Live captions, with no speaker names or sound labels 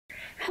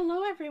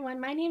Hello everyone,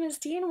 my name is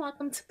Dee and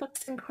welcome to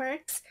Books and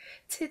Quirks.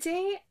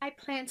 Today I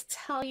plan to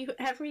tell you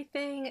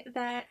everything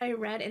that I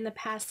read in the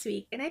past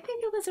week, and I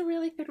think it was a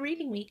really good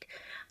reading week.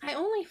 I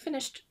only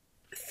finished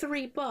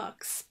 3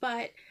 books,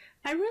 but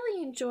I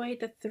really enjoyed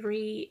the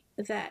 3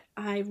 that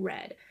I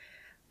read.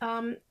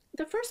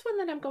 The first one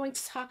that I'm going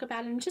to talk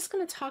about, and I'm just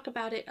going to talk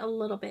about it a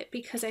little bit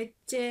because I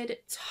did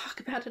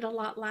talk about it a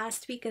lot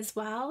last week as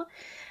well,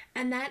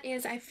 and that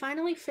is I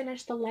finally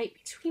finished The Light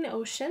Between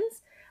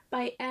Oceans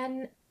by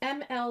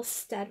M.L.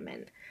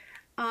 Stedman.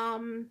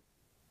 Now,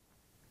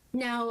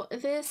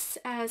 this,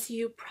 as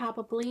you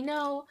probably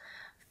know,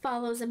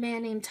 follows a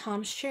man named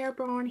Tom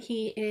Sherburne.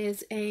 He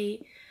is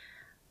a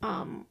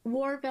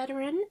war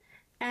veteran,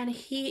 and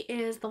he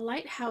is the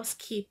lighthouse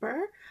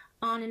keeper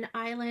on an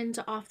island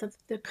off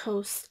the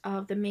coast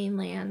of the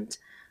mainland.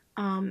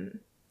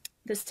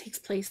 This takes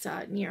place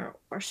near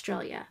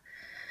Australia.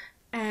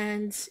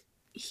 And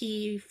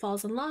he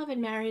falls in love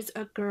and marries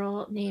a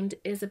girl named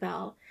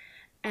Isabel.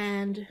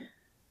 And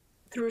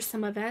through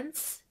some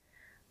events,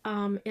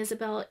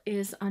 Isabel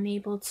is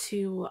unable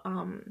to,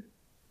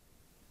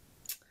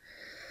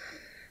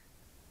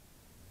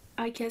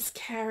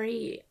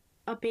 carry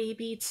a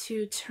baby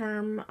to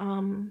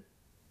term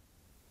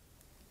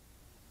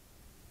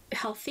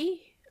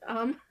healthy.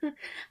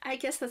 I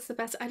guess that's the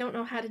best. I don't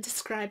know how to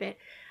describe it.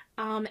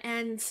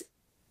 And,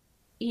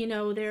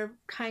 they're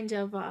kind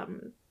of,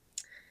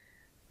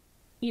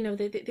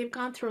 they've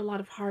gone through a lot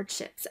of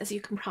hardships, as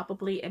you can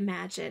probably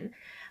imagine,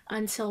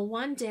 until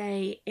one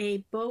day a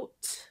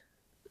boat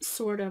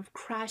sort of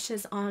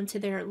crashes onto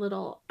their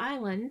little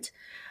island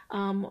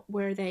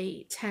where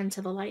they tend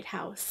to the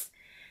lighthouse.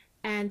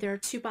 And there are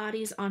 2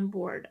 bodies on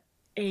board,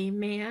 a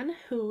man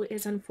who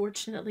is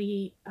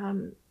unfortunately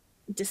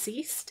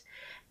deceased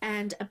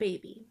and a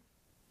baby.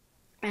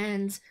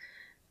 And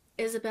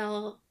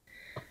Isabel,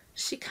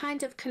 she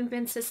kind of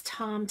convinces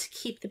Tom to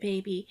keep the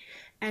baby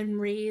and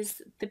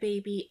raise the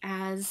baby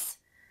as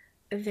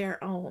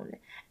their own.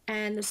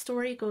 And the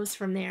story goes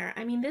from there.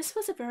 I mean, this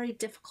was a very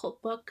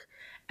difficult book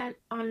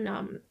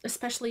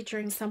especially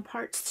during some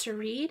parts to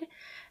read.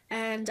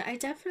 And I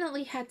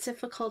definitely had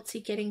difficulty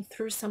getting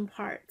through some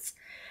parts.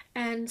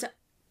 And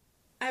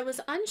I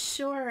was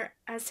unsure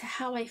as to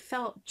how I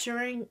felt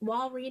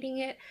while reading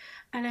it,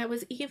 and I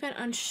was even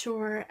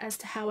unsure as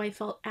to how I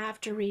felt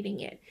after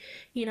reading it.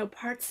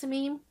 Parts of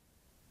me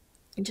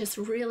just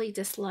really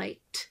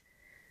disliked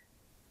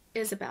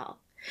Isabel.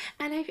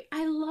 And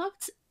I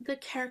loved the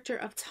character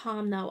of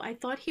Tom, though. I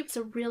thought he was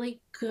a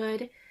really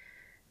good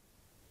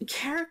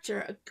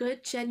character, a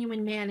good,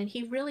 genuine man, and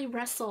he really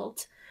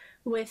wrestled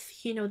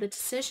with, the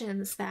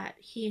decisions that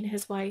he and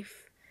his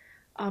wife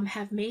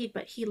have made,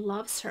 but he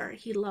loves her.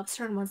 He loves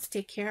her and wants to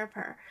take care of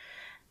her.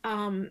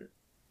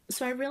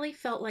 So I really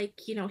felt like,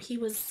 he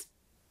was,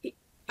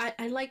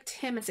 I liked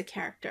him as a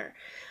character.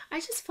 I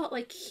just felt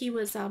like he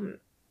was,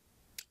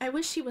 I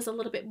wish he was a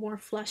little bit more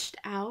fleshed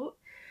out.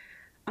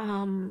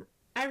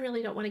 I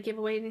really don't want to give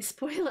away any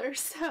spoilers,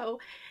 so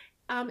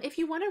if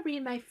you want to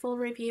read my full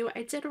review,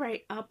 I did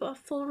write up a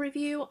full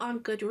review on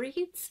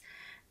Goodreads,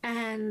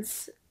 and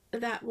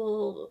that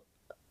will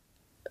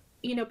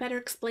better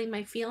explain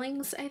my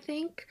feelings, I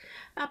think,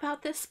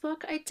 about this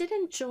book. I did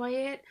enjoy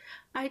it.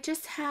 I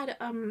just had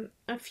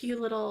a few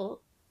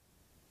little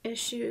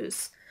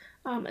issues,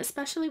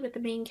 especially with the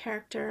main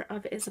character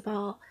of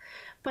Isabel.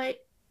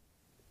 But,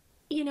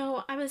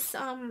 I was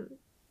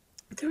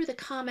through the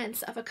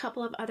comments of a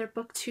couple of other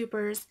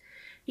booktubers,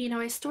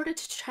 I started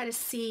to try to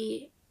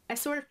see, I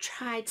sort of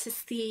tried to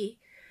see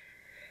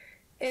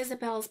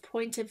Isabel's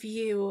point of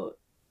view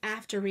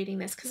after reading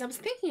this, because I was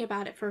thinking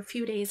about it for a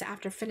few days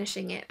after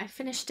finishing it. I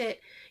finished it,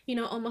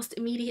 almost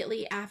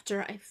immediately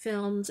after I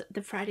filmed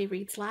the Friday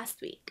Reads last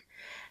week.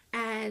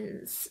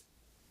 And,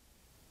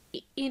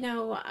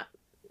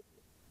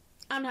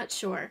 I'm not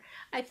sure.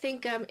 I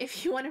think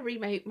if you want to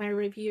read my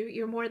review,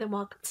 you're more than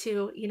welcome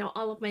to.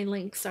 All of my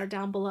links are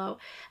down below,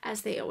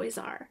 as they always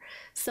are.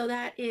 So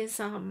that is,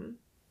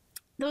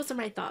 those are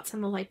my thoughts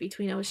on The Light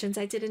Between Oceans.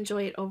 I did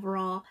enjoy it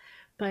overall,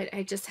 but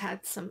I just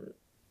had some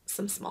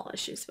small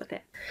issues with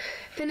it.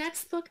 The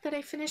next book that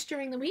I finished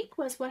during the week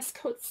was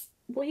Waistcoats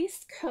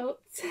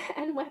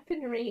and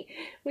Weaponry,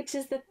 which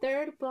is the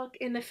 3rd book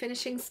in the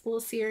Finishing School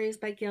series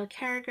by Gail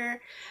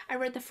Carriger. I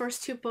read the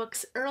first 2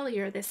 books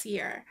earlier this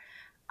year,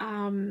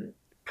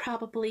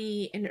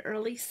 probably in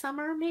early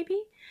summer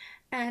maybe,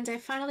 and I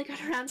finally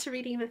got around to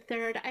reading the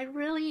 3rd. I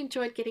really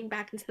enjoyed getting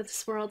back into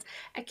this world.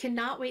 I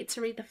cannot wait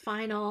to read the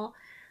final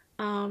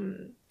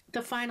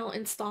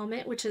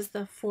installment, which is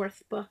the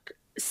 4th book,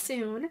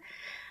 soon.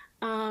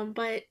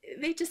 But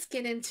they just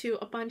get into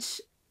a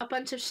bunch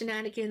of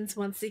shenanigans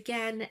once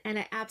again, and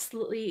I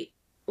absolutely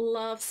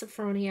love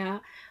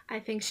Sophronia. I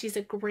think she's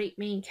a great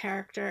main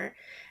character,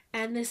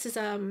 and this is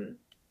a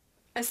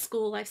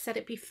school, I've said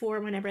it before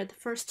when I read the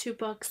first 2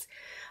 books,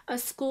 a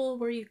school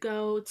where you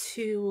go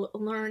to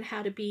learn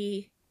how to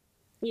be,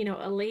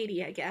 a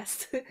lady, I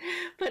guess.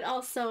 But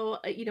also,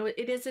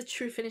 it is a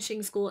true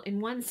finishing school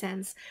in one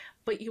sense,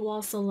 but you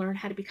also learn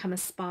how to become a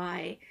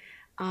spy.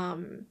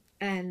 And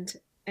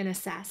an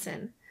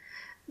assassin.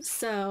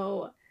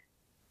 So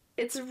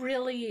it's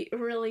really,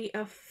 really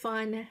a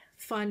fun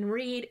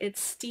read.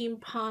 It's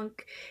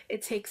steampunk.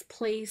 It takes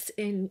place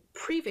in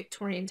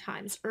pre-Victorian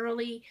times,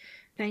 early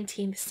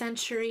 19th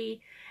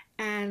century,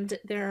 and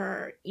there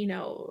are,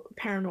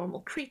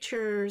 paranormal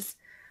creatures,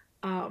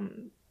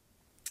 um,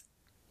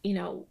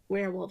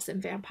 werewolves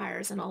and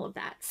vampires and all of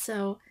that.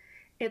 So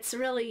it's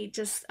really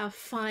just a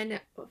fun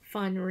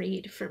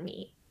read for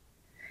me.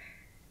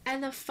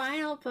 And the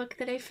final book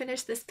that I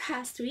finished this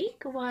past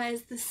week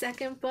was the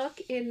second book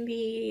in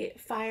the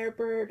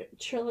Firebird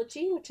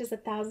trilogy, which is A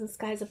Thousand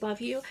Skies Above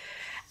You.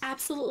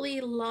 Absolutely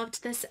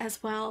loved this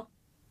as well.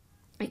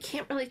 I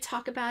can't really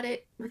talk about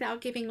it without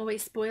giving away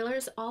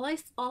spoilers. All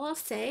I'll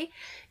say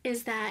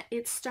is that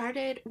it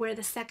started where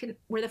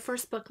the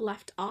first book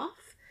left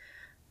off,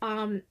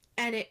 and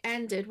it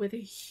ended with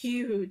a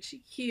huge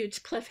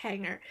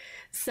cliffhanger.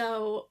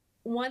 So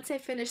once I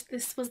finished,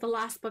 this was the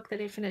last book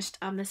that I finished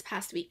this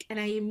past week, and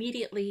I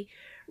immediately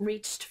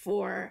reached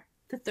for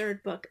the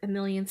third book, A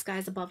Million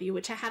Skies Above You,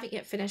 which I haven't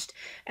yet finished,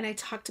 and I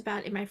talked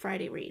about in my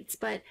Friday reads.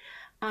 But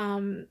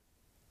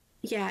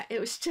yeah, it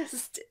was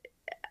just,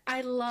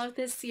 I love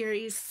this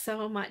series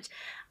so much.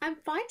 I'm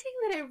finding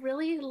that I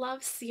really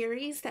love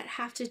series that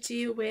have to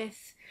do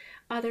with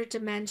other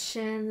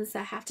dimensions,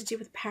 that have to do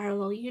with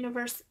parallel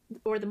universe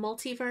or the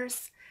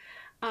multiverse.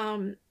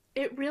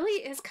 It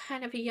really is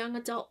kind of a young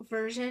adult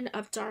version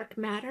of Dark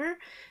Matter.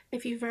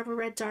 If you've ever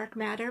read Dark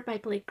Matter by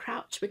Blake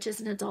Crouch, which is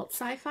an adult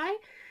sci-fi,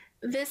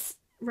 this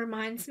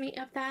reminds me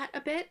of that a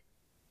bit,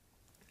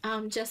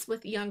 just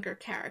with younger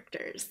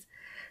characters.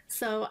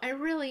 So I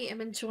really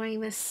am enjoying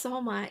this so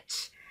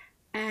much.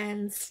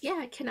 And yeah,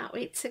 I cannot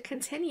wait to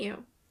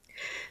continue.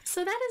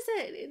 So that is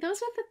it.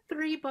 Those are the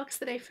 3 books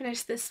that I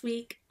finished this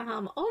week.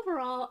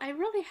 Overall, I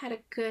really had a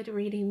good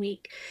reading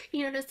week.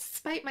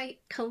 Despite my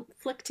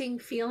conflicting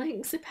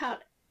feelings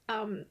about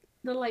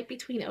The Light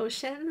Between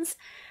Oceans,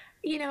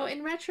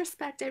 in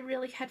retrospect, I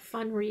really had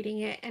fun reading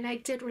it, and I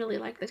did really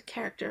like the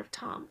character of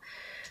Tom.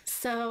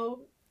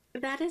 So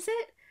that is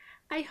it.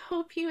 I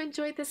hope you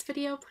enjoyed this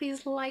video.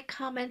 Please like,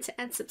 comment,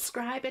 and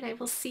subscribe, and I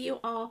will see you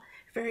all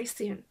very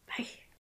soon. Bye.